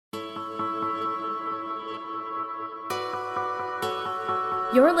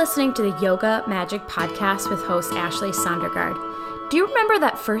You're listening to the Yoga Magic Podcast with host Ashley Sondergaard. Do you remember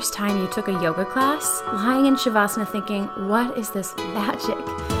that first time you took a yoga class, lying in Shavasana thinking, what is this magic?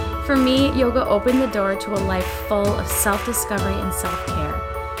 For me, yoga opened the door to a life full of self-discovery and self-care.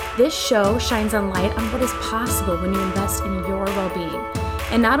 This show shines a light on what is possible when you invest in your well-being.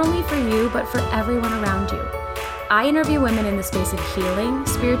 And not only for you, but for everyone around you. I interview women in the space of healing,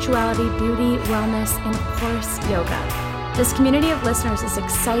 spirituality, beauty, wellness, and of course, yoga. This community of listeners is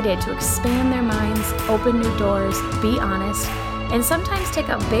excited to expand their minds, open new doors, be honest, and sometimes take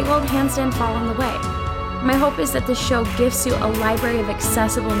a big old handstand fall on the way. My hope is that this show gives you a library of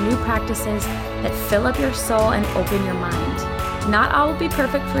accessible new practices that fill up your soul and open your mind. Not all will be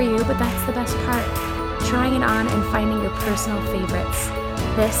perfect for you, but that's the best part. Trying it on and finding your personal favorites.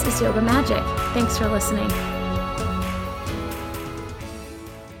 This is Yoga Magic. Thanks for listening.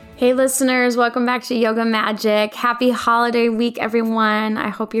 Hey listeners, welcome back to Yoga Magic. Happy holiday week, everyone. I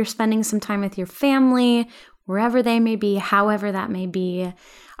hope you're spending some time with your family, wherever they may be, however that may be.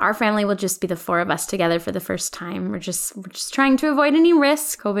 Our family will just be the four of us together for the first time. We're just trying to avoid any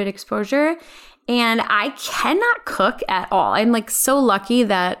risk, COVID exposure. And I cannot cook at all. I'm so lucky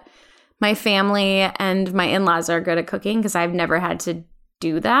that my family and my in-laws are good at cooking because I've never had to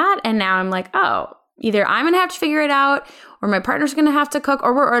do that. And now I'm either I'm going to have to figure it out or my partner's going to have to cook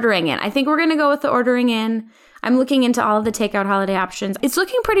or we're ordering in. I think we're going to go with the ordering in. I'm looking into all of the takeout holiday options. It's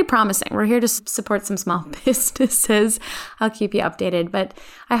looking pretty promising. We're here to support some small businesses. I'll keep you updated, but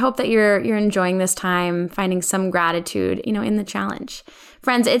I hope that you're enjoying this time, finding some gratitude, in the challenge.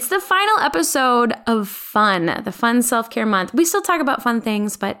 Friends, it's the final episode of Fun, the Fun Self-Care Month. We still talk about fun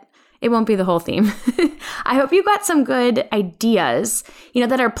things, but it won't be the whole theme. I hope you got some good ideas,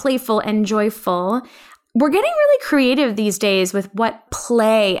 that are playful and joyful. We're getting really creative these days with what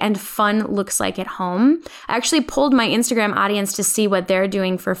play and fun looks like at home. I actually pulled my Instagram audience to see what they're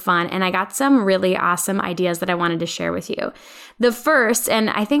doing for fun, and I got some really awesome ideas that I wanted to share with you. The first, and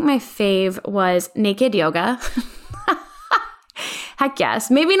I think my fave, was naked yoga. Heck yes.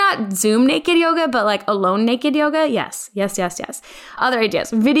 Maybe not Zoom naked yoga, but alone naked yoga. Yes. Other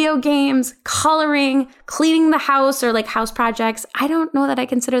ideas. Video games, coloring, cleaning the house or house projects. I don't know that I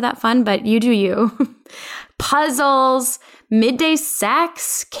consider that fun, but you do you. Puzzles, midday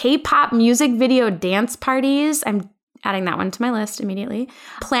sex, K-pop music video dance parties. I'm adding that one to my list immediately.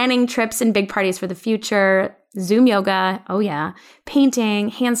 Planning trips and big parties for the future. Zoom yoga, oh yeah,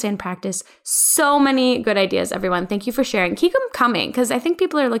 painting, handstand practice, so many good ideas, everyone. Thank you for sharing. Keep them coming because I think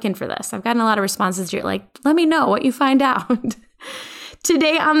people are looking for this. I've gotten a lot of responses. You're let me know what you find out.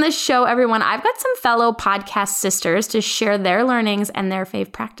 Today on the show, everyone, I've got some fellow podcast sisters to share their learnings and their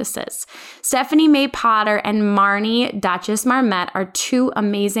fave practices. Stephanie May Potter and Marnie Duchess Marmette are two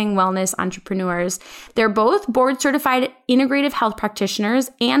amazing wellness entrepreneurs. They're both board-certified integrative health practitioners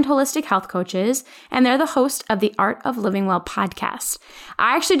and holistic health coaches, and they're the host of the Art of Living Well podcast.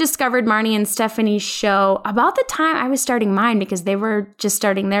 I actually discovered Marnie and Stephanie's show about the time I was starting mine because they were just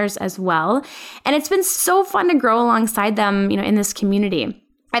starting theirs as well. And it's been so fun to grow alongside them, in this community.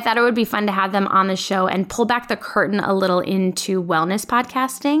 I thought it would be fun to have them on the show and pull back the curtain a little into wellness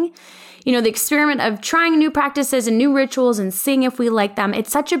podcasting. The experiment of trying new practices and new rituals and seeing if we like them.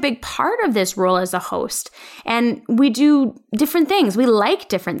 It's such a big part of this role as a host. And we do different things. We like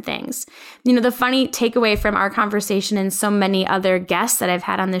different things. The funny takeaway from our conversation and so many other guests that I've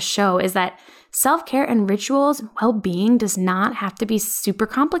had on this show is that self-care and rituals, well-being does not have to be super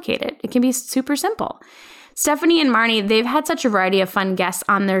complicated. It can be super simple. Stephanie and Marnie, they've had such a variety of fun guests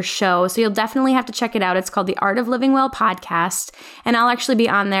on their show, so you'll definitely have to check it out. It's called the Art of Living Well podcast, and I'll actually be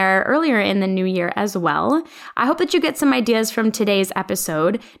on there earlier in the new year as well. I hope that you get some ideas from today's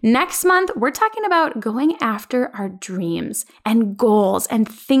episode. Next month, we're talking about going after our dreams and goals and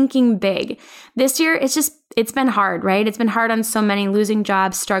thinking big. This year, it's been hard, right? It's been hard on so many, losing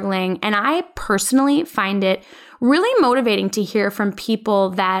jobs, struggling, and I personally find it really motivating to hear from people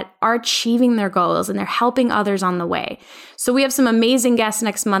that are achieving their goals and they're helping others on the way. So we have some amazing guests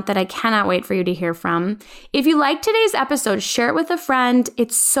next month that I cannot wait for you to hear from. If you like today's episode, share it with a friend.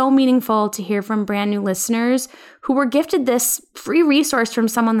 It's so meaningful to hear from brand new listeners who were gifted this free resource from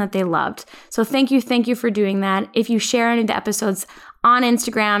someone that they loved. So thank you for doing that. If you share any of the episodes on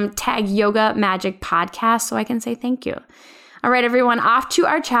Instagram, tag Yoga Magic Podcast so I can say thank you. All right, everyone, off to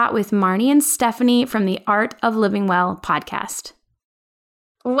our chat with Marnie and Stephanie from the Art of Living Well podcast.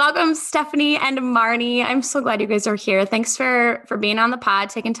 Welcome, Stephanie and Marnie. I'm so glad you guys are here. Thanks for being on the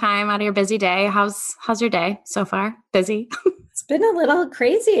pod, taking time out of your busy day. How's your day so far? Busy? It's been a little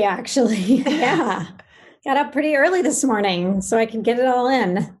crazy, actually. Yeah. Got up pretty early this morning so I can get it all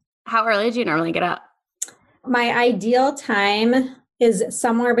in. How early do you normally get up? My ideal time is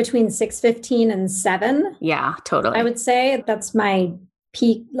somewhere between 6:15 and 7. Yeah, totally. I would say that's my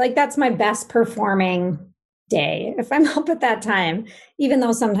peak, like that's my best performing day if I'm up at that time, even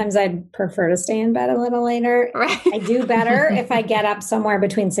though sometimes I'd prefer to stay in bed a little later. Right. I do better if I get up somewhere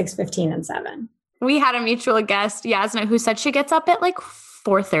between 6:15 and 7. We had a mutual guest, Yasna, who said she gets up at like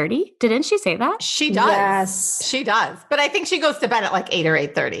 4:30. Didn't she say that? She does. Yes. She does. But I think she goes to bed at like 8 or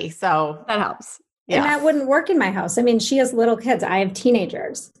 8:30. So that helps. And that wouldn't work in my house. I mean, she has little kids. I have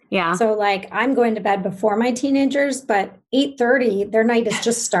teenagers. Yeah. So like I'm going to bed before my teenagers, but 8:30, their night is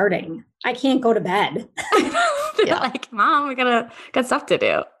just starting. I can't go to bed. They're like, Mom, we got stuff to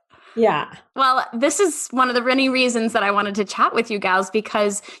do. Yeah. Well, this is one of the many reasons that I wanted to chat with you gals,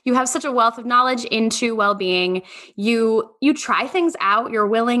 because you have such a wealth of knowledge into well-being. You try things out. You're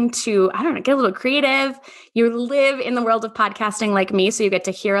willing to, I don't know, get a little creative. You live in the world of podcasting like me, so you get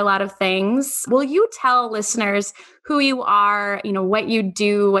to hear a lot of things. Will you tell listeners who you are, what you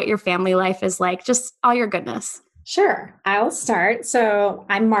do, what your family life is like, just all your goodness? Sure. I'll start. So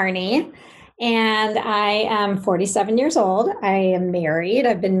I'm Marnie. And I am 47 years old. I am married.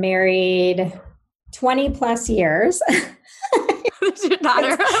 I've been married 20 plus years. Your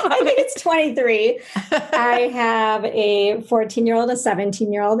daughter. I think it's 23. I have a 14-year-old, a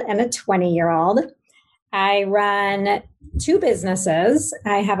 17-year-old, and a 20-year-old. I run 2 businesses.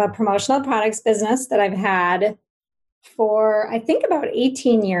 I have a promotional products business that I've had for, I think, about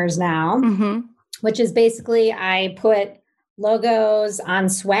 18 years now, which is basically I put logos on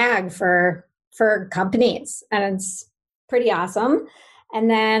swag for companies, and it's pretty awesome.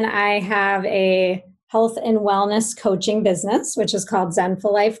 And then I have a health and wellness coaching business, which is called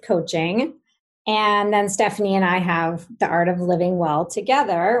Zenful Life Coaching. And then Stephanie and I have the Art of Living Well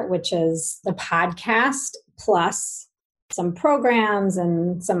Together, which is the podcast plus some programs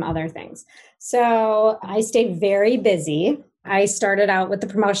and some other things. So I stay very busy. I started out with the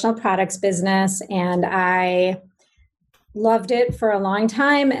promotional products business, and I loved it for a long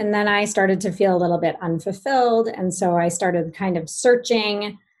time. And then I started to feel a little bit unfulfilled. And so I started kind of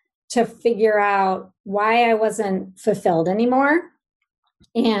searching to figure out why I wasn't fulfilled anymore.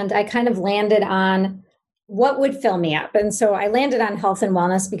 And I kind of landed on what would fill me up. And so I landed on health and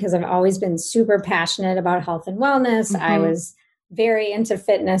wellness because I've always been super passionate about health and wellness. I was very into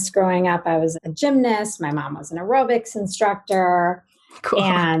fitness growing up. I was a gymnast. My mom was an aerobics instructor. Cool.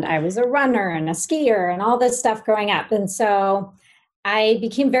 And I was a runner and a skier and all this stuff growing up. And so I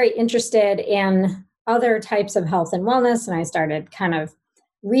became very interested in other types of health and wellness. And I started kind of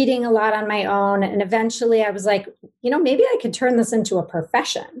reading a lot on my own. And eventually I was like, maybe I could turn this into a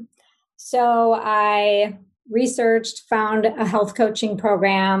profession. So I researched, found a health coaching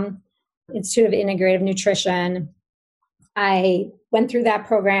program, Institute of Integrative Nutrition. I went through that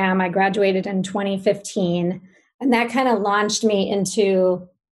program. I graduated in 2015. And that kind of launched me into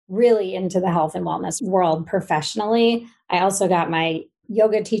the health and wellness world professionally. I also got my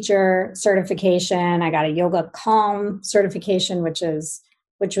yoga teacher certification. I got a Yoga Calm certification, which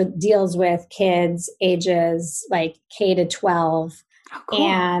deals with kids ages like K to 12. Oh, cool.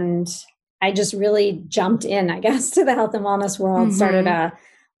 And I just really jumped in, I guess, to the health and wellness world, started a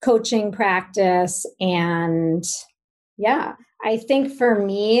coaching practice. And I think for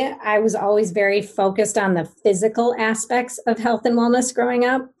me, I was always very focused on the physical aspects of health and wellness growing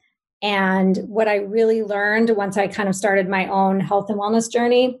up. And what I really learned once I kind of started my own health and wellness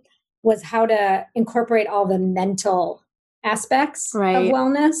journey was how to incorporate all the mental aspects of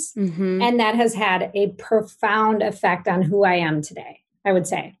wellness. And that has had a profound effect on who I am today, I would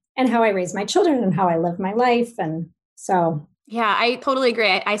say, and how I raise my children and how I live my life. And so... Yeah, I totally agree.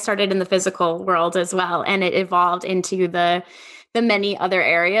 I started in the physical world as well, and it evolved into the many other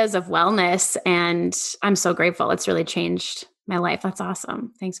areas of wellness. And I'm so grateful. It's really changed my life. That's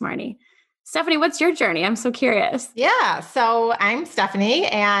awesome. Thanks, Marnie. Stephanie, what's your journey? I'm so curious. Yeah. So I'm Stephanie,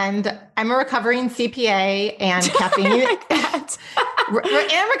 and I'm a recovering CPA and caffeine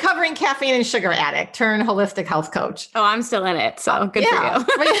and recovering caffeine and sugar addict turned holistic health coach. Oh, I'm still in it. So good for you.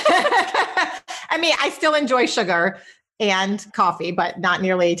 I mean, I still enjoy sugar and coffee, but not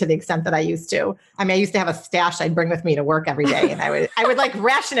nearly to the extent that I used to. I mean, I used to have a stash I'd bring with me to work every day, and I would like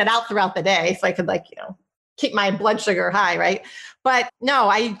ration it out throughout the day so I could keep my blood sugar high, right? But no,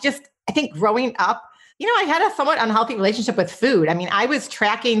 I think growing up, I had a somewhat unhealthy relationship with food. I mean, I was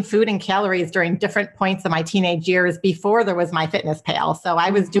tracking food and calories during different points of my teenage years before there was MyFitnessPal. So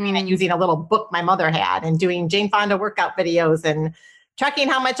I was doing it using a little book my mother had and doing Jane Fonda workout videos and tracking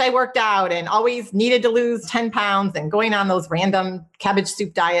how much I worked out and always needed to lose 10 pounds and going on those random cabbage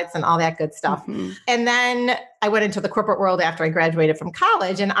soup diets and all that good stuff. Mm-hmm. And then I went into the corporate world after I graduated from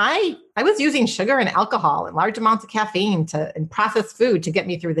college, and I was using sugar and alcohol and large amounts of caffeine and processed food to get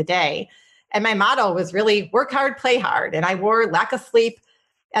me through the day. And my motto was really work hard, play hard. And I wore lack of sleep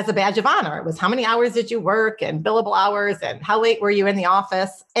as a badge of honor. It was how many hours did you work and billable hours and how late were you in the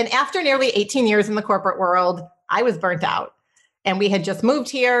office? And after nearly 18 years in the corporate world, I was burnt out. And we had just moved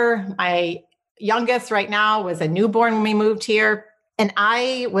here. My youngest right now was a newborn when we moved here. And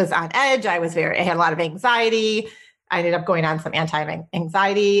I was on edge. I had a lot of anxiety. I ended up going on some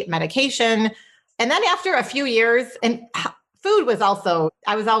anti-anxiety medication. And then after a few years, and I was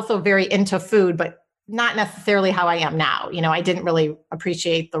also very into food, but not necessarily how I am now. I didn't really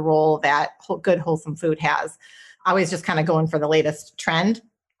appreciate the role that good, wholesome food has. I was just kind of going for the latest trend.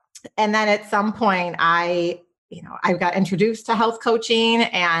 And then at some point I got introduced to health coaching,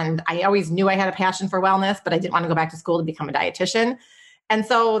 and I always knew I had a passion for wellness, but I didn't want to go back to school to become a dietitian. And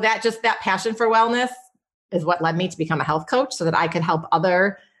so that passion for wellness is what led me to become a health coach so that I could help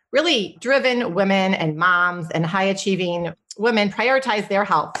other really driven women and moms and high achieving women prioritize their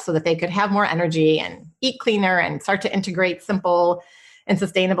health so that they could have more energy and eat cleaner and start to integrate simple and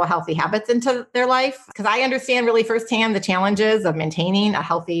sustainable healthy habits into their life. Because I understand really firsthand the challenges of maintaining a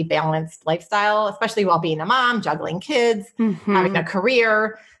healthy, balanced lifestyle, especially while being a mom, juggling kids, having a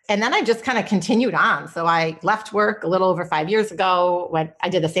career. And then I just kind of continued on. So I left work a little over 5 years ago when I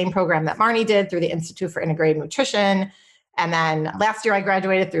did the same program that Marnie did through the Institute for Integrative Nutrition. And then last year I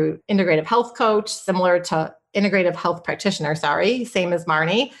graduated through Integrative Health Coach, similar to Integrative Health Practitioner, same as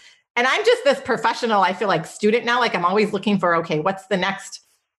Marnie. And I'm just this professional, I feel like student now, like I'm always looking for, okay, what's the next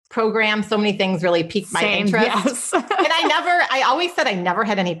program? So many things really piqued my interest. Yes. And I always said I never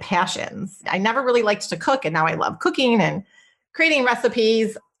had any passions. I never really liked to cook. And now I love cooking and creating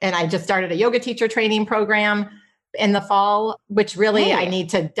recipes. And I just started a yoga teacher training program in the fall, which really I need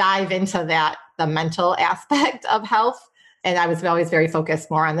to dive into the mental aspect of health. And I was always very focused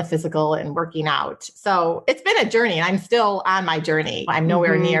more on the physical and working out. So it's been a journey, and I'm still on my journey. I'm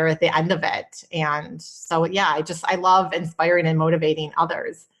nowhere near at the end of it. And so, I love inspiring and motivating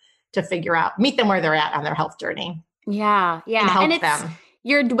others to meet them where they're at on their health journey. Yeah. Yeah. And help them.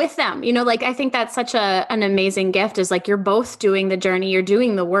 You're with them, I think that's such an amazing gift is like, you're both doing the journey, you're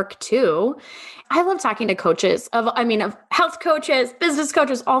doing the work too. I love talking to coaches of health coaches, business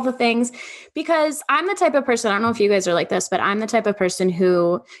coaches, all the things, because I'm the type of person, I don't know if you guys are like this, but I'm the type of person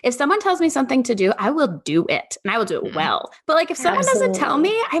who, if someone tells me something to do, I will do it and I will do it well. But like, if someone doesn't tell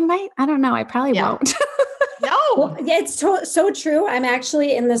me, I probably won't. No. Well, it's so true. I'm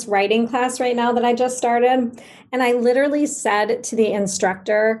actually in this writing class right now that I just started. And I literally said to the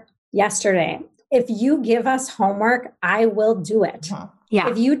instructor yesterday, if you give us homework, I will do it. Yeah.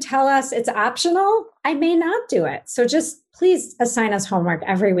 If you tell us it's optional, I may not do it. So just please assign us homework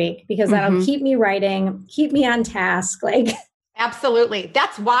every week, because that'll keep me writing, keep me on task. Absolutely.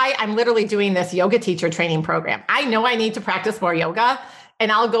 That's why I'm literally doing this yoga teacher training program. I know I need to practice more yoga,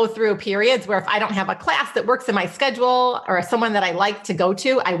 and I'll go through periods where if I don't have a class that works in my schedule or someone that I like to go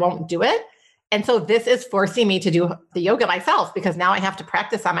to, I won't do it. And so this is forcing me to do the yoga myself, because now I have to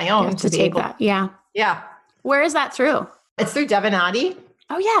practice on my own to take that. Yeah. Yeah. Where is that through? It's through Devanati.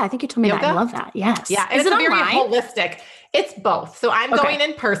 Oh yeah. I think you told me yoga? that. I love that. Yes. Yeah. And it's very holistic. It's both. So I'm going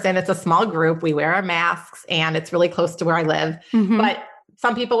in person. It's a small group. We wear our masks, and it's really close to where I live. But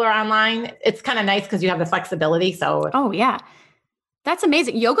some people are online. It's kind of nice because you have the flexibility. So oh yeah. That's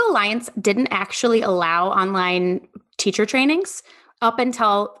amazing. Yoga Alliance didn't actually allow online teacher trainings up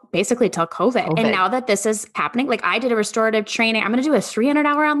until COVID. And now that this is happening, like I did a restorative training, I'm going to do a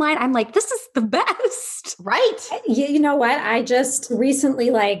 300-hour online. I'm like, this is the best. Right. You know what? I just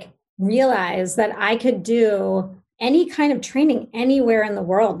recently realized that I could do any kind of training anywhere in the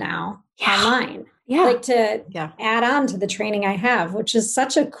world now online. Yeah. To add on to the training I have, which is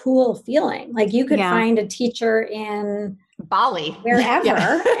such a cool feeling. Like you could find a teacher in Bali, wherever,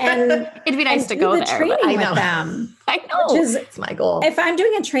 and it'd be nice to go there. Training I know. with them. I know. It's my goal. If I'm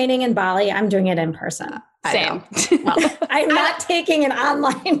doing a training in Bali, I'm doing it in person. Same. Well, I'm not taking an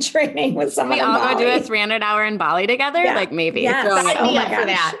online training with someone. We all go do a 300-hour in Bali together. Yeah. Like maybe. Yes. Sign me up for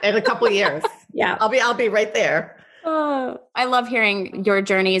that in a couple of years. Yeah, I'll be right there. Oh, I love hearing your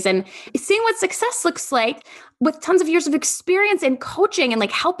journeys and seeing what success looks like with tons of years of experience in coaching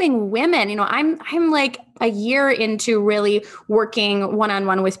and helping women. I'm like a year into really working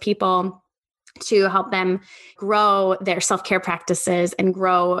one-on-one with people to help them grow their self-care practices and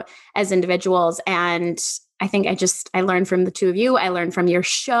grow as individuals. And I think I learned from the two of you. I learned from your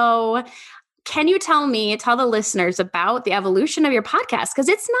show. can you tell the listeners about the evolution of your podcast? Because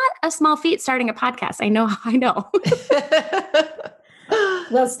it's not a small feat starting a podcast. I know.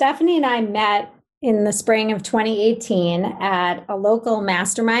 Well, Stephanie and I met in the spring of 2018 at a local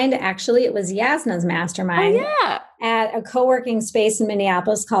mastermind. Actually, it was Yasna's mastermind at a co-working space in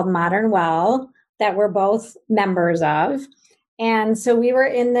Minneapolis called Modern Well that we're both members of. And so we were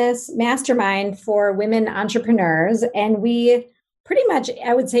in this mastermind for women entrepreneurs, and we pretty much,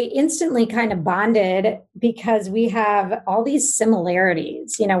 I would say, instantly kind of bonded because we have all these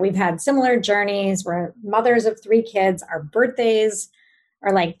similarities. You know, we've had similar journeys. We're mothers of 3 kids. Our birthdays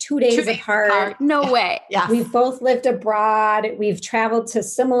are like 2 days apart. No way. Yeah. We've both lived abroad. We've traveled to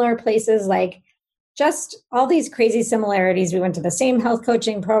similar places, like just all these crazy similarities. We went to the same health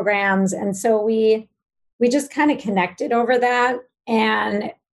coaching programs. And so we just kind of connected over that.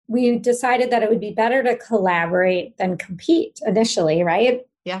 And we decided that it would be better to collaborate than compete initially, right?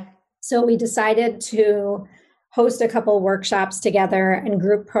 Yeah. So we decided to host a couple workshops together and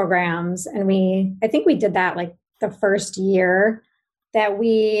group programs. And I think we did that like the first year that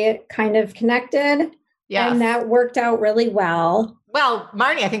we kind of connected. Yes. And that worked out really well. Well,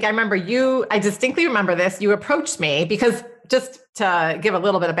 Marnie, I think I distinctly remember this. You approached me because, just to give a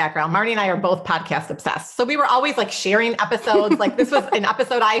little bit of background, Marnie and I are both podcast obsessed. So we were always like sharing episodes. Like this was an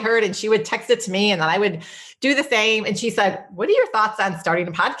episode I heard and she would text it to me and then I would do the same. And she said, what are your thoughts on starting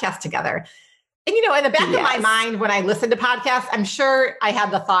a podcast together? And, you know, in the back of my mind, when I listened to podcasts, I'm sure I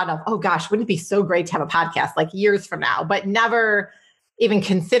had the thought of, oh gosh, wouldn't it be so great to have a podcast like years from now, but never even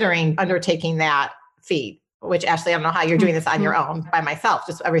considering undertaking that feat, which Ashley, I don't know how you're doing this on your own by myself,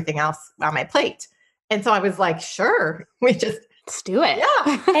 just everything else on my plate. And so I was like, sure, let's do it.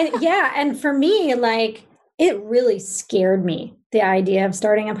 Yeah. And for me, like, it really scared me, the idea of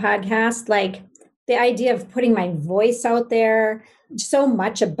starting a podcast, like the idea of putting my voice out there. So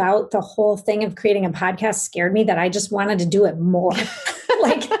much about the whole thing of creating a podcast scared me that I just wanted to do it more.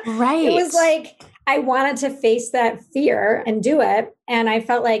 It was like, I wanted to face that fear and do it. And I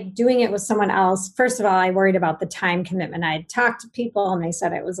felt like doing it with someone else. First of all, I worried about the time commitment. I had talked to people and they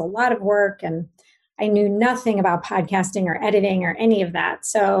said it was a lot of work and I knew nothing about podcasting or editing or any of that.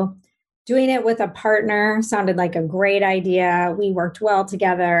 So doing it with a partner sounded like a great idea. We worked well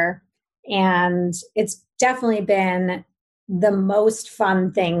together and it's definitely been the most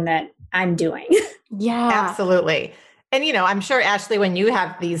fun thing that I'm doing. Yeah, absolutely. And, you know, I'm sure, Ashley, when you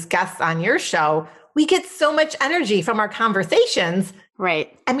have these guests on your show, we get so much energy from our conversations.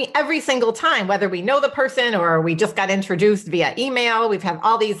 Right. I mean, every single time, whether we know the person or we just got introduced via email, we've had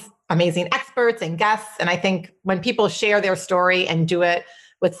all these amazing experts and guests. And I think when people share their story and do it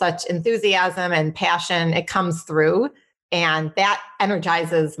with such enthusiasm and passion, it comes through. And that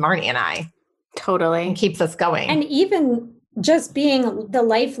energizes Marnie and I. Totally. And keeps us going. And even just being the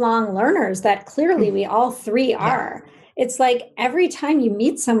lifelong learners that clearly we all 3 are. It's like every time you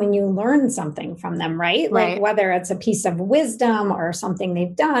meet someone, you learn something from them, right? Like whether it's a piece of wisdom or something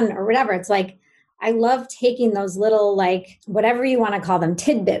they've done or whatever. It's like, I love taking those little, like, whatever you want to call them,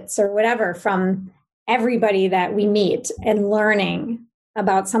 tidbits or whatever from everybody that we meet and learning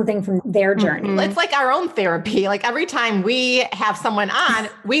about something from their journey. It's like our own therapy. Like every time we have someone on,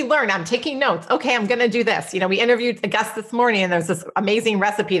 we learn. I'm taking notes. Okay, I'm going to do this. You know, we interviewed a guest this morning and there's this amazing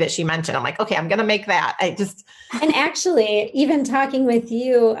recipe that she mentioned. I'm like, okay, I'm going to make that. And actually, even talking with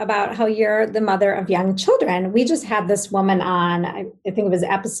you about how you're the mother of young children, we just had this woman on, I think it was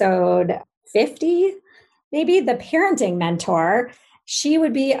episode 50, maybe, the parenting mentor. She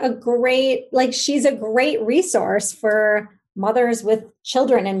would be she's a great resource for mothers with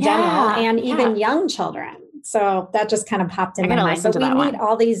children in general and even young children. So that just kind of popped in my mind. But we meet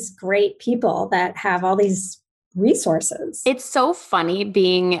all these great people that have all these resources. It's so funny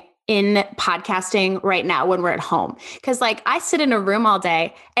being in podcasting right now when we're at home. Because like I sit in a room all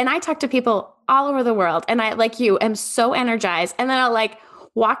day and I talk to people all over the world. And I, like you, am so energized. And then I'll like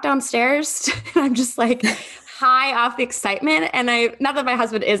walk downstairs and I'm just like high off the excitement. And not that my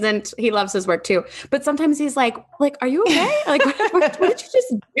husband isn't, he loves his work too, but sometimes he's like, are you okay? Like, what did you just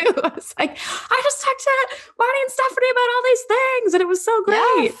do? I was like, I just talked to Marnie and Stephanie about all these things and it was so great.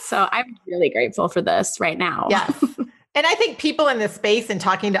 Yes. So I'm really grateful for this right now. Yes. And I think people in this space and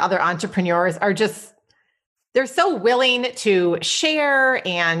talking to other entrepreneurs are they're so willing to share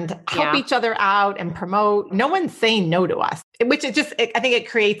and help each other out and promote. No one's saying no to us, which is I think it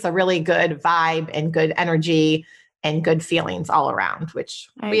creates a really good vibe and good energy and good feelings all around, which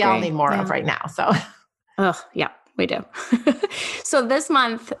we all need more of right now. So, yeah, we do. So this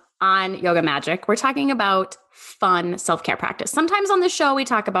month on Yoga Magic, we're talking about fun self-care practice. Sometimes on the show, we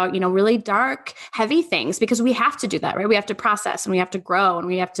talk about, really dark, heavy things because we have to do that, right? We have to process and we have to grow and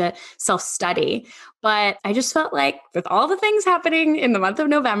we have to self-study. But I just felt like with all the things happening in the month of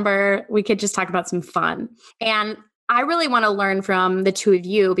November, we could just talk about some fun. And I really want to learn from the two of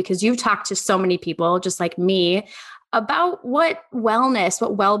you because you've talked to so many people just like me about what wellness,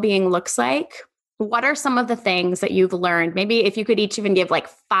 what well-being looks like. What are some of the things that you've learned? Maybe if you could each even give like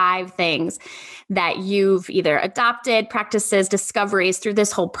 5 things that you've either adopted, practices, discoveries through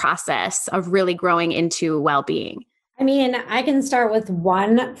this whole process of really growing into well-being. I mean, I can start with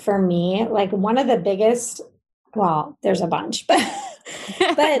one for me. Like one of the biggest, well, there's a bunch, but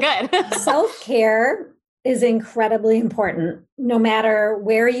Good. Self-care is incredibly important no matter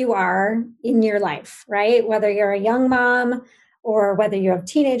where you are in your life, right? Whether you're a young mom or whether you have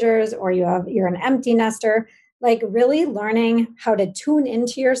teenagers or you're an empty nester, like really learning how to tune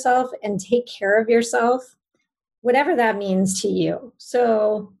into yourself and take care of yourself, whatever that means to you.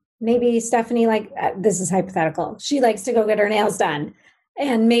 So maybe Stephanie, this is hypothetical. She likes to go get her nails done.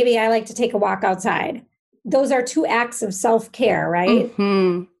 And maybe I like to take a walk outside. Those are 2 acts of self-care, right?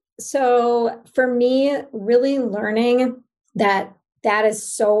 Mm-hmm. So for me, really learning that is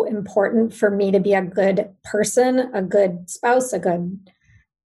so important for me to be a good person, a good spouse, a good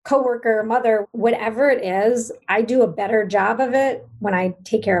coworker, mother, whatever it is, I do a better job of it when I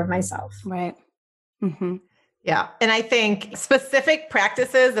take care of myself. Right. Mm-hmm. Yeah. And I think specific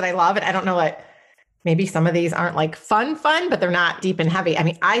practices that I love, and I don't know what, maybe some of these aren't like fun, but they're not deep and heavy. I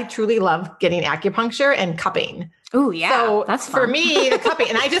mean, I truly love getting acupuncture and cupping. Oh, yeah. So that's fun. For me, the cupping,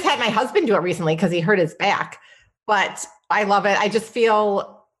 and I just had my husband do it recently because he hurt his back, but I love it. I just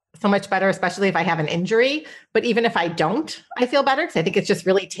feel so much better, especially if I have an injury. But even if I don't, I feel better because I think it's just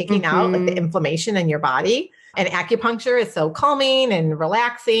really taking out like the inflammation in your body. And acupuncture is so calming and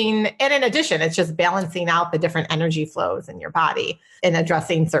relaxing. And in addition, it's just balancing out the different energy flows in your body and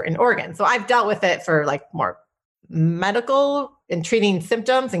addressing certain organs. So I've dealt with it for like more medical and treating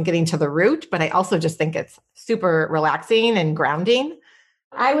symptoms and getting to the root. But I also just think it's super relaxing and grounding.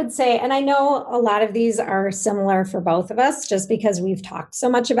 I would say, and I know a lot of these are similar for both of us just because we've talked so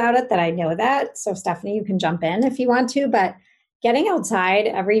much about it that I know that. So Stephanie, you can jump in if you want to, but getting outside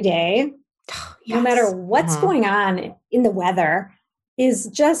every day, no matter what's going on in the weather, is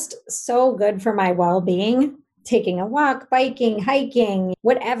just so good for my well-being. Taking a walk, biking, hiking,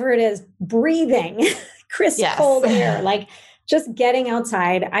 whatever it is, breathing, crisp cold air, like just getting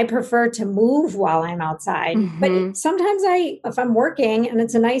outside. I prefer to move while I'm outside, but sometimes if I'm working and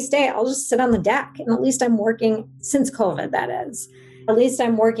it's a nice day, I'll just sit on the deck and at least I'm working since COVID, that is, at least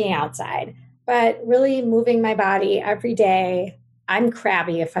I'm working outside, but really moving my body every day. I'm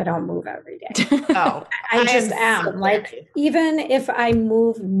crabby if I don't move every day. I just am. So like, even if I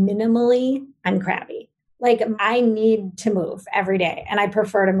move minimally, I'm crabby. Like I need to move every day and I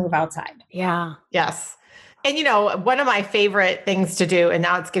prefer to move outside. Yeah. Yes. And one of my favorite things to do, and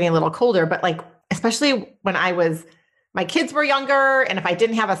now it's getting a little colder, but like, especially when my kids were younger and if I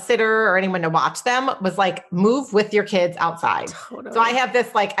didn't have a sitter or anyone to watch them, was like move with your kids outside. Totally. So I have this,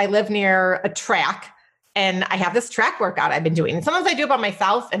 I live near a track and I have this track workout I've been doing. And sometimes I do it by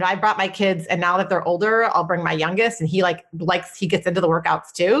myself and I brought my kids, and now that they're older, I'll bring my youngest and he gets into the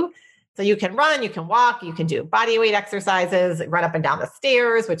workouts too. So you can run, you can walk, you can do body weight exercises, run up and down the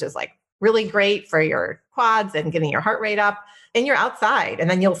stairs, which is like really great for your quads and getting your heart rate up, and you're outside and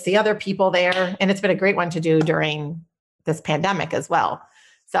then you'll see other people there. And it's been a great one to do during this pandemic as well.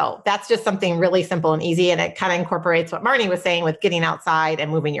 So that's just something really simple and easy. And it kind of incorporates what Marnie was saying with getting outside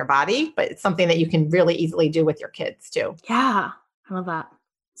and moving your body, but it's something that you can really easily do with your kids too. Yeah. I love that.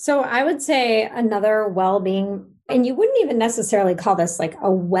 So I would say another well-being, and you wouldn't even necessarily call this like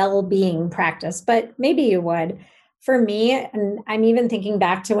a well-being practice, but maybe you would. For me, and I'm even thinking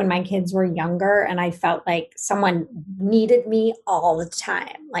back to when my kids were younger and I felt like someone needed me all the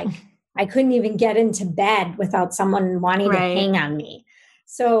time. Like I couldn't even get into bed without someone wanting to hang on me.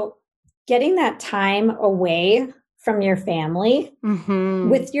 So getting that time away from your family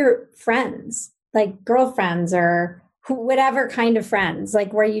with your friends, like girlfriends or whatever kind of friends,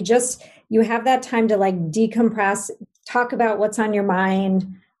 like where you have that time to like decompress, talk about what's on your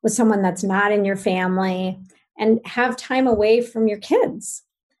mind with someone that's not in your family, and have time away from your kids.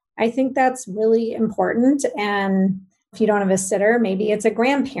 I think that's really important. And if you don't have a sitter, maybe it's a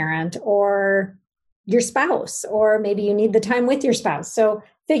grandparent or your spouse, or maybe you need the time with your spouse. So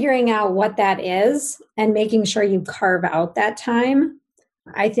figuring out what that is and making sure you carve out that time.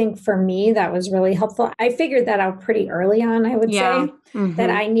 I think for me, that was really helpful. I figured that out pretty early on, I would say,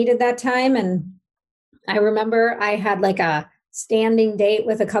 that I needed that time. And I remember I had like a standing date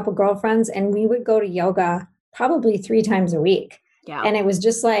with a couple girlfriends and we would go to yoga probably 3 times a week. Yeah. And it was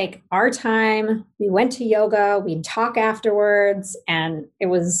just like our time. We went to yoga, we'd talk afterwards, and it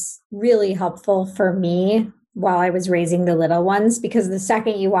was really helpful for me while I was raising the little ones, because the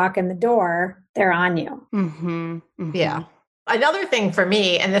second you walk in the door, they're on you. Mm-hmm. Mm-hmm. Yeah. Another thing for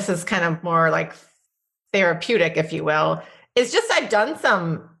me, and this is kind of more like therapeutic, if you will, is just I've done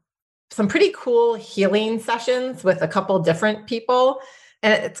some pretty cool healing sessions with a couple different people.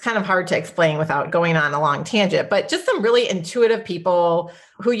 And it's kind of hard to explain without going on a long tangent, but just some really intuitive people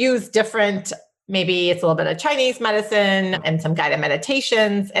who use different, maybe it's a little bit of Chinese medicine and some guided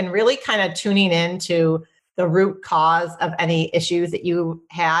meditations, and really kind of tuning into the root cause of any issues that you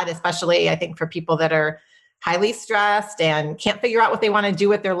had, especially I think for people that are highly stressed and can't figure out what they want to do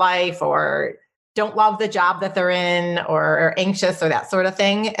with their life, or don't love the job that they're in, or are anxious, or that sort of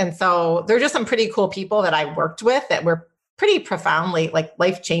thing. And so there are just some pretty cool people that I worked with that were pretty profoundly like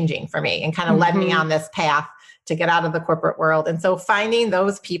life-changing for me, and kind of led me on this path to get out of the corporate world. And so finding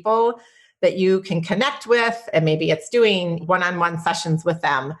those people that you can connect with, and maybe it's doing one-on-one sessions with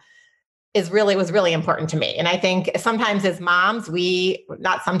them, was really important to me. And I think sometimes as moms,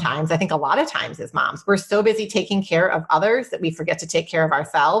 I think a lot of times as moms, we're so busy taking care of others that we forget to take care of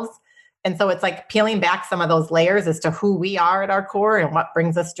ourselves. And so it's like peeling back some of those layers as to who we are at our core and what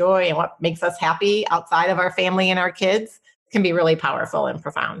brings us joy and what makes us happy outside of our family and our kids can be really powerful and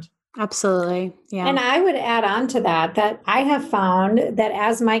profound. Absolutely. Yeah. And I would add on to that I have found that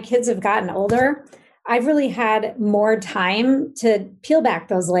as my kids have gotten older, I've really had more time to peel back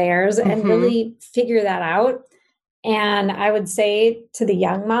those layers and really figure that out. And I would say to the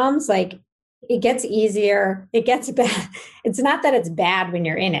young moms, like, it gets easier. It gets bad. It's not that it's bad when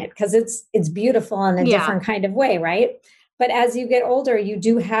you're in it, because it's beautiful in a different kind of way, right? But as you get older, you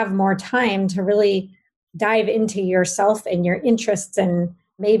do have more time to really dive into yourself and your interests, and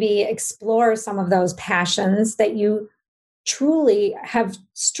maybe explore some of those passions that you truly have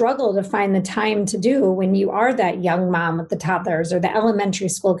struggled to find the time to do when you are that young mom with the toddlers or the elementary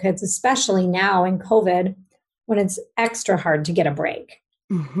school kids, especially now in COVID, when it's extra hard to get a break.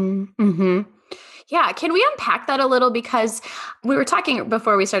 Mm-hmm. Mm-hmm. Yeah. Can we unpack that a little? Because we were talking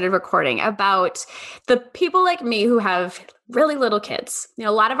before we started recording about the people like me who have really little kids. You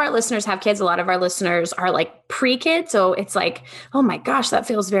know, a lot of our listeners have kids. A lot of our listeners are like pre-kids. So it's like, oh my gosh, that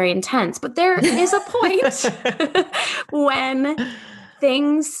feels very intense. But there is a point when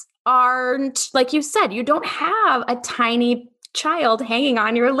things aren't, like you said, you don't have a tiny child hanging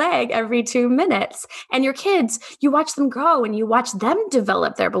on your leg every 2 minutes, and your kids, you watch them grow and you watch them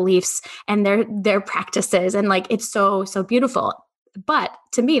develop their beliefs and their practices. And like, it's so beautiful. But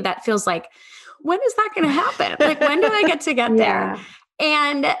to me, that feels like, when is that going to happen? Like, when do I get to get there?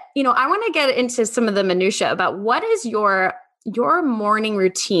 And, you know, I want to get into some of the minutia about what is your morning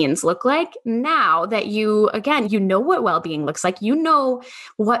routines look like now that you know what well-being looks like, you know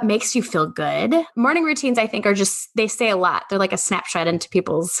what makes you feel good. Morning routines, I think, they say a lot. They're like a snapshot into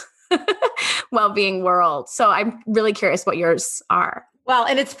people's well-being world. So I'm really curious what yours are. Well,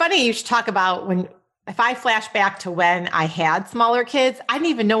 and it's funny you should talk about if I flash back to when I had smaller kids, I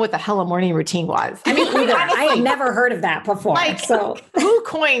didn't even know what the hell a morning routine was. I mean, honestly, I had never heard of that before. So who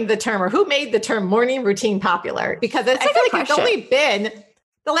coined the term, or who made the term morning routine popular? Because I feel like it's only been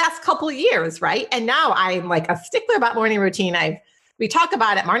the last couple of years, right? And now I'm like a stickler about morning routine. We talk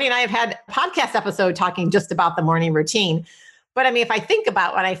about it. Marnie and I have had a podcast episode talking just about the morning routine. But I mean, if I think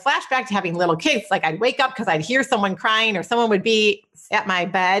about when I flash back to having little kids, like I'd wake up because I'd hear someone crying, or someone would be at my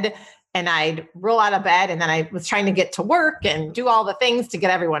bed, and I'd roll out of bed, and then I was trying to get to work and do all the things to get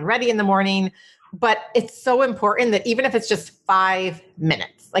everyone ready in the morning. But it's so important that even if it's just 5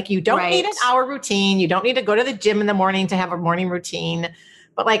 minutes, like you don't need an hour routine. You don't need to go to the gym in the morning to have a morning routine,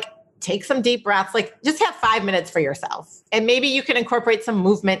 but like take some deep breaths, like just have 5 minutes for yourself. And maybe you can incorporate some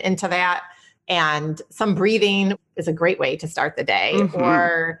movement into that, and some breathing is a great way to start the day.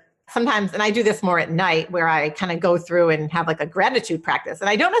 Or sometimes, and I do this more at night, where I kind of go through and have like a gratitude practice. And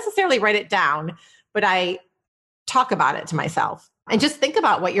I don't necessarily write it down, but I talk about it to myself and just think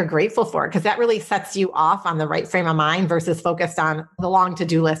about what you're grateful for, because that really sets you off on the right frame of mind versus focused on the long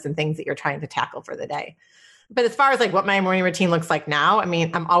to-do list and things that you're trying to tackle for the day. But as far as like what my morning routine looks like now, I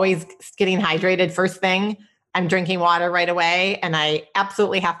mean, I'm always getting hydrated first thing. I'm drinking water right away, and I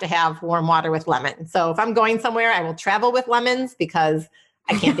absolutely have to have warm water with lemon. So if I'm going somewhere, I will travel with lemons, because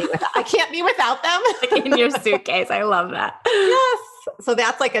I can't be without them. Like in your suitcase. I love that. Yes. So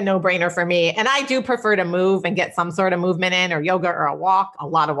that's like a no-brainer for me. And I do prefer to move and get some sort of movement in, or yoga or a walk. A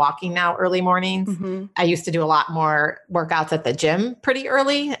lot of walking now early mornings. I used to do a lot more workouts at the gym pretty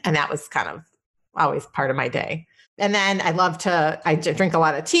early, and that was kind of always part of my day. And then I drink a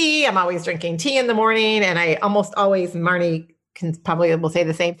lot of tea. I'm always drinking tea in the morning. And I almost always, Marnie will say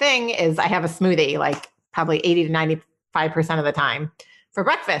the same thing, is I have a smoothie, like probably 80 to 95% of the time for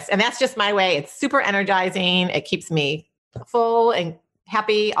breakfast. And that's just my way. It's super energizing. It keeps me full and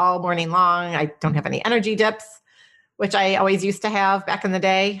happy all morning long. I don't have any energy dips, which I always used to have back in the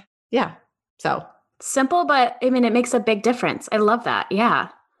day. Yeah. So simple, but I mean, it makes a big difference. I love that. Yeah.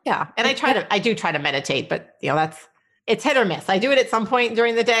 Yeah. And I do try to meditate, but it's hit or miss. I do it at some point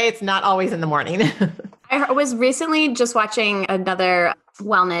during the day. It's not always in the morning. I was recently just watching another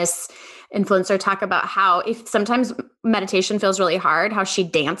wellness influencer talk about how if sometimes meditation feels really hard, how she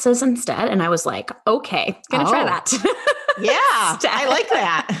dances instead. And I was like, okay, gonna try that. Yeah. I like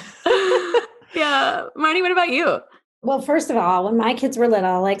that. Yeah. Marnie, what about you? Well, first of all, when my kids were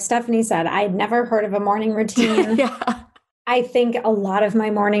little, like Stephanie said, I'd never heard of a morning routine. Yeah. I think a lot of my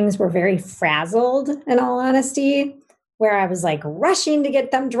mornings were very frazzled, in all honesty, where I was like rushing to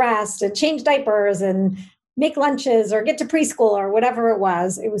get them dressed and change diapers and make lunches or get to preschool or whatever it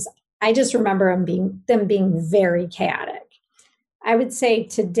was. I just remember them being very chaotic. I would say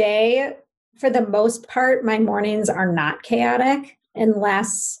today, for the most part, my mornings are not chaotic,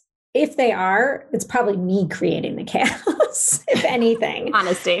 unless if they are, it's probably me creating the chaos, if anything.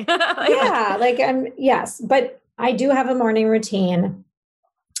 Honesty. Yeah, yes, but I do have a morning routine.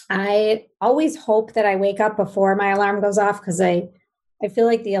 I always hope that I wake up before my alarm goes off, because I feel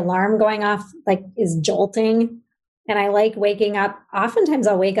like the alarm going off is jolting, and I like waking up. Oftentimes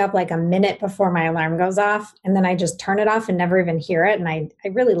I'll wake up like a minute before my alarm goes off, and then I just turn it off and never even hear it. And I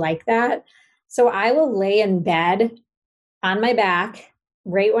really like that. So I will lay in bed on my back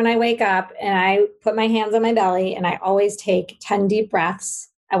right when I wake up, and I put my hands on my belly, and I always take 10 deep breaths.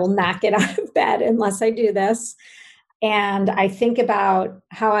 I will not get out of bed unless I do this. And I think about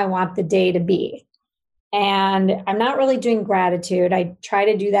how I want the day to be. And I'm not really doing gratitude. I try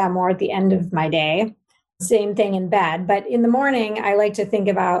to do that more at the end of my day. Same thing in bed. But in the morning, I like to think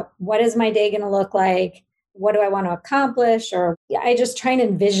about, what is my day going to look like? What do I want to accomplish? Or I just try and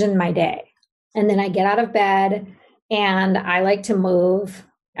envision my day. And then I get out of bed and I like to move.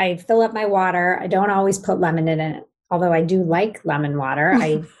 I fill up my water. I don't always put lemon in it, although I do like lemon water.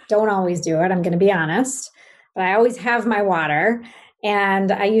 I don't always do it, I'm going to be honest. But I always have my water,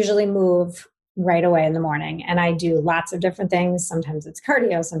 and I usually move right away in the morning. And I do lots of different things. Sometimes it's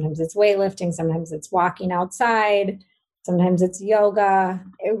cardio, sometimes it's weightlifting, sometimes it's walking outside, sometimes it's yoga.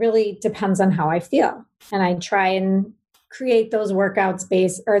 It really depends on how I feel. And I try and create those workouts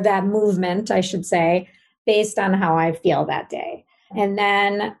that movement, I should say, based on how I feel that day. And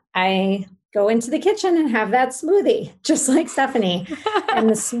then I go into the kitchen and have that smoothie, just like Stephanie. And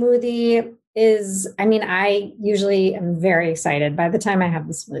the smoothie I usually am very excited by the time I have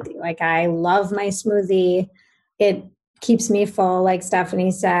the smoothie. Like, I love my smoothie. It keeps me full, like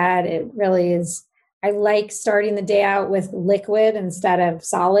Stephanie said. It really is. I like starting the day out with liquid instead of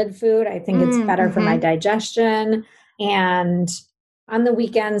solid food. I think it's better for my digestion. And on the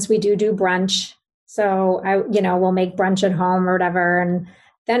weekends, we do brunch. So we'll make brunch at home or whatever. And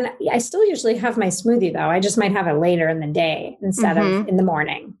then I still usually have my smoothie, though. I just might have it later in the day instead of in the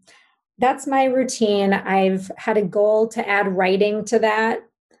morning. That's my routine. I've had a goal to add writing to that,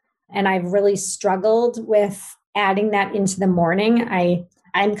 and I've really struggled with adding that into the morning.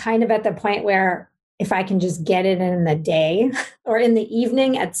 I'm kind of at the point where if I can just get it in the day or in the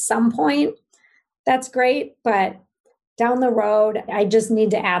evening at some point, that's great. But down the road, I just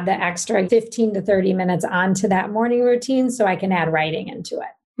need to add the extra 15 to 30 minutes onto that morning routine so I can add writing into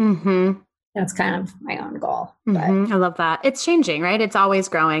it. Mm-hmm. That's kind of my own goal. I love that. It's changing, right? It's always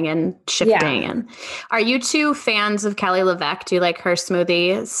growing and shifting. Yeah. And are you two fans of Kelly LeVeque? Do you like her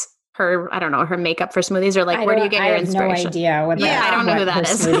smoothies? Her makeup for smoothies, or where do you get your inspiration? I have no idea. I don't know who that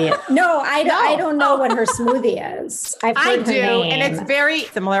is. No, I don't know what her smoothie is. I've heard her name. And it's very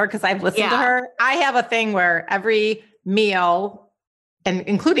similar because I've listened to her. I have a thing where every meal, and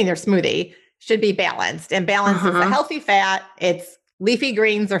including their smoothie, should be balanced. And balance is a healthy fat, it's leafy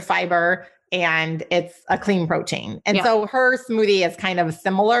greens or fiber, and it's a clean protein. And so her smoothie is kind of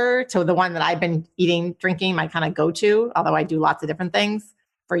similar to the one that I've been drinking, my kind of go-to, although I do lots of different things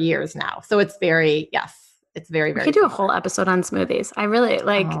for years now. So it's very, it's very, very. We could do a whole episode on smoothies. I really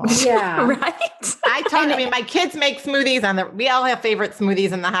like, right? My kids make smoothies we all have favorite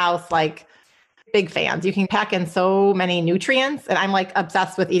smoothies in the house, like big fans. You can pack in so many nutrients, and I'm like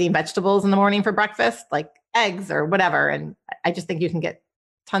obsessed with eating vegetables in the morning for breakfast, like eggs or whatever. And I just think you can get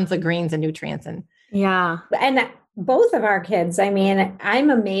tons of greens and nutrients. And both of our kids, I'm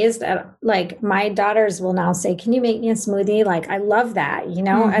amazed at, my daughters will now say, can you make me a smoothie? I love that,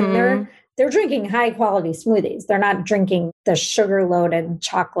 and they're they're drinking high quality smoothies. They're not drinking the sugar loaded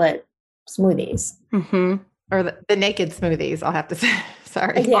chocolate smoothies. Mm-hmm. Or the naked smoothies, I'll have to say.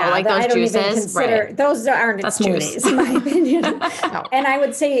 Sorry. Yeah, like those I don't juices, even consider right. those aren't That's smoothies, juice. in my opinion. No. And I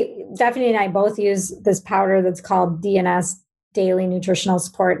would say Stephanie and I both use this powder that's called DNS Daily Nutritional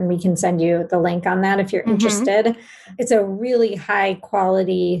Support, and we can send you the link on that if you're interested. It's a really high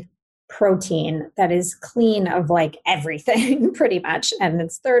quality protein that is clean of like everything pretty much, and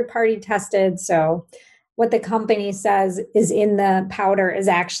it's third party tested. So what the company says is in the powder is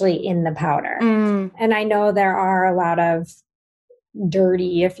actually in the powder. And I know there are a lot of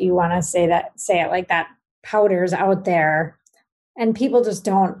dirty, if you want to say it like that, powders out there, and people just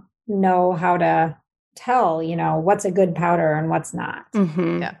don't know how to tell, what's a good powder and what's not.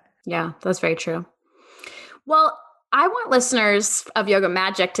 Yeah, that's very true. Well, I want listeners of Yoga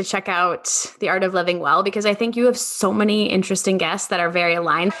Magic to check out The Art of Living Well, because I think you have so many interesting guests that are very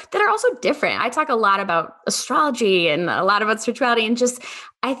aligned, that are also different. I talk a lot about astrology and a lot about spirituality, and just,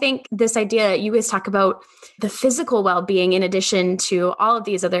 I think this idea, you guys talk about the physical well-being in addition to all of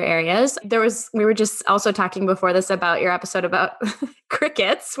these other areas. We were just also talking before this about your episode about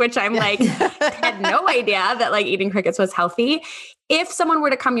crickets, which I'm like, had no idea that like eating crickets was healthy. If someone were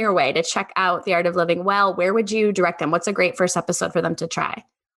to come your way to check out The Art of Living Well, where would you direct them? What's a great first episode for them to try?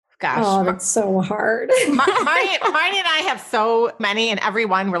 Gosh. Oh, that's so hard. Marnie and I have so many, and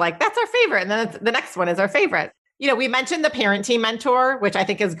everyone we're like, that's our favorite. And then the next one is our favorite. We mentioned the Parenting Mentor, which I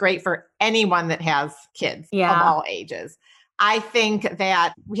think is great for anyone that has kids of all ages. I think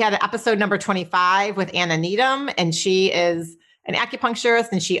that we had an episode number 25 with Anna Needham, and she is an acupuncturist,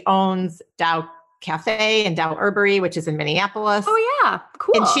 and she owns Dow Cafe and Dow Herbery, which is in Minneapolis. Oh yeah,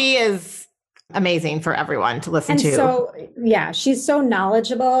 cool. And she is amazing for everyone to listen to. So, she's so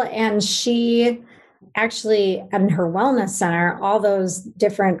knowledgeable, and she actually, in her wellness center, all those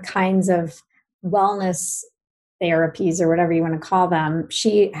different kinds of wellness therapies or whatever you want to call them,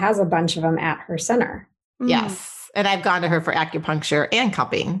 she has a bunch of them at her center. Yes. And I've gone to her for acupuncture and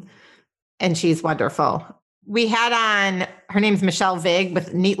cupping, and she's wonderful. We had on, her name's Michelle Vig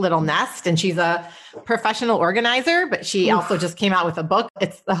with Neat Little Nest, and she's a professional organizer, but she also just came out with a book.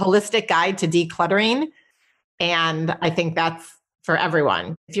 It's the Holistic Guide to Decluttering. And I think that's for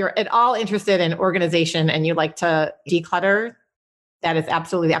everyone. If you're at all interested in organization and you like to declutter, that is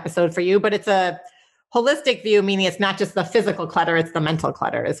absolutely the episode for you. But it's a holistic view, meaning it's not just the physical clutter, it's the mental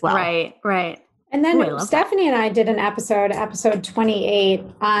clutter as well. Right. And then Stephanie and I did an episode 28,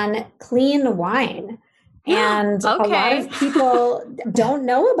 on clean wine. And a lot of people don't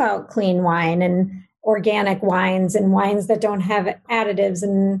know about clean wine and organic wines and wines that don't have additives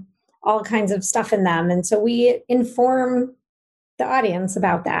and all kinds of stuff in them. And so we inform the audience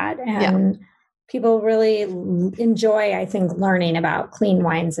about that. And people really enjoy, I think, learning about clean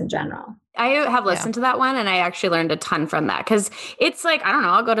wines in general. I have listened to that one, and I actually learned a ton from that, because it's like, I don't know,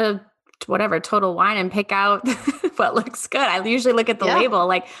 I'll go to whatever Total Wine and pick out what looks good. I usually look at the label,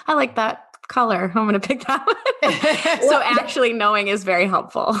 like, I like that color, I'm going to pick that one. So actually knowing is very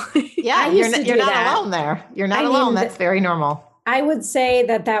helpful. You're not alone there. You're not alone. That's very normal. I would say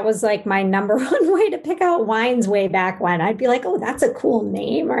that was like my number one way to pick out wines way back when. I'd be like, oh, that's a cool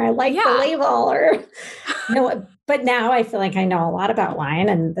name, or I like the label, or but now I feel like I know a lot about wine,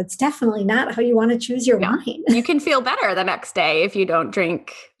 and that's definitely not how you want to choose your wine. You can feel better the next day if you don't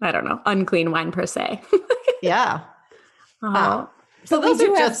drink, I don't know, unclean wine per se. So those are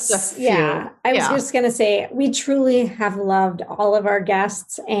just a few. I was just going to say, we truly have loved all of our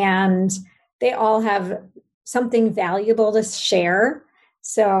guests, and they all have something valuable to share.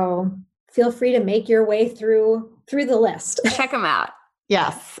 So feel free to make your way through the list. Check them out.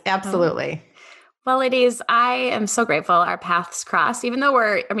 Yes, absolutely. Well, ladies, I am so grateful our paths crossed, even though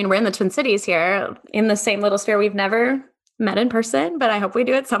we're in the Twin Cities here, in the same little sphere. We've never met in person, but I hope we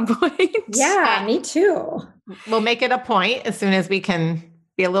do at some point. Yeah, me too. We'll make it a point as soon as we can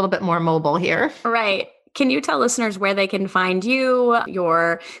be a little bit more mobile here. Right. Can you tell listeners where they can find you,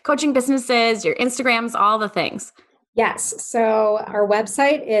 your coaching businesses, your Instagrams, all the things? Yes. So our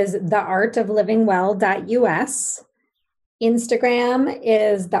website is theartoflivingwell.us. Instagram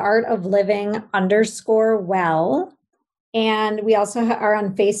is theartofliving_well. And we also are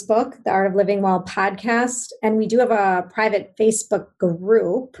on Facebook, The Art of Living Well podcast. And we do have a private Facebook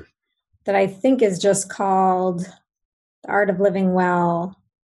group that I think is just called The Art of Living Well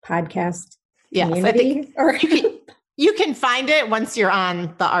podcast community. You can find it once you're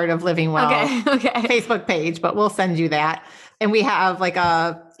on the Art of Living Well Facebook page, but we'll send you that. And we have like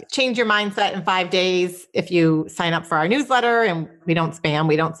a change your mindset in 5 days if you sign up for our newsletter, and we don't spam,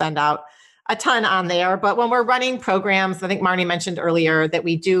 we don't send out a ton on there. But when we're running programs, I think Marnie mentioned earlier that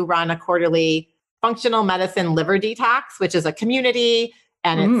we do run a quarterly functional medicine liver detox, which is a community,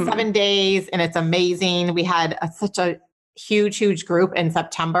 and it's 7 days, and it's amazing. We had such a huge group in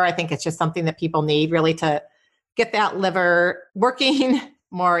September. I think it's just something that people need really to get that liver working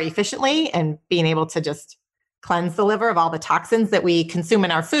more efficiently and being able to just cleanse the liver of all the toxins that we consume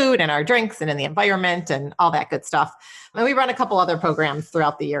in our food and our drinks and in the environment and all that good stuff. And we run a couple other programs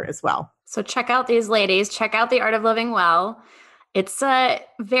throughout the year as well. So check out these ladies. Check out The Art of Living Well. It's a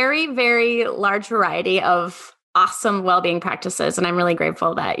very, very large variety of awesome well-being practices. And I'm really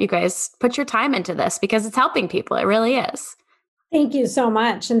grateful that you guys put your time into this because it's helping people. It really is. Thank you so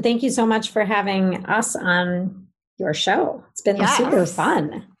much. And thank you so much for having us on your show. It's been super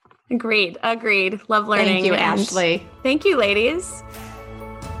fun. Agreed. Love learning. Thank you, Ashley. Thank you, ladies.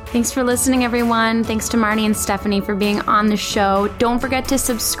 Thanks for listening, everyone. Thanks to Marnie and Stephanie for being on the show. Don't forget to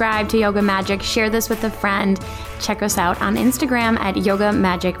subscribe to Yoga Magic. Share this with a friend. Check us out on Instagram at Yoga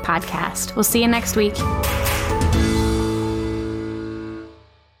Magic Podcast. We'll see you next week.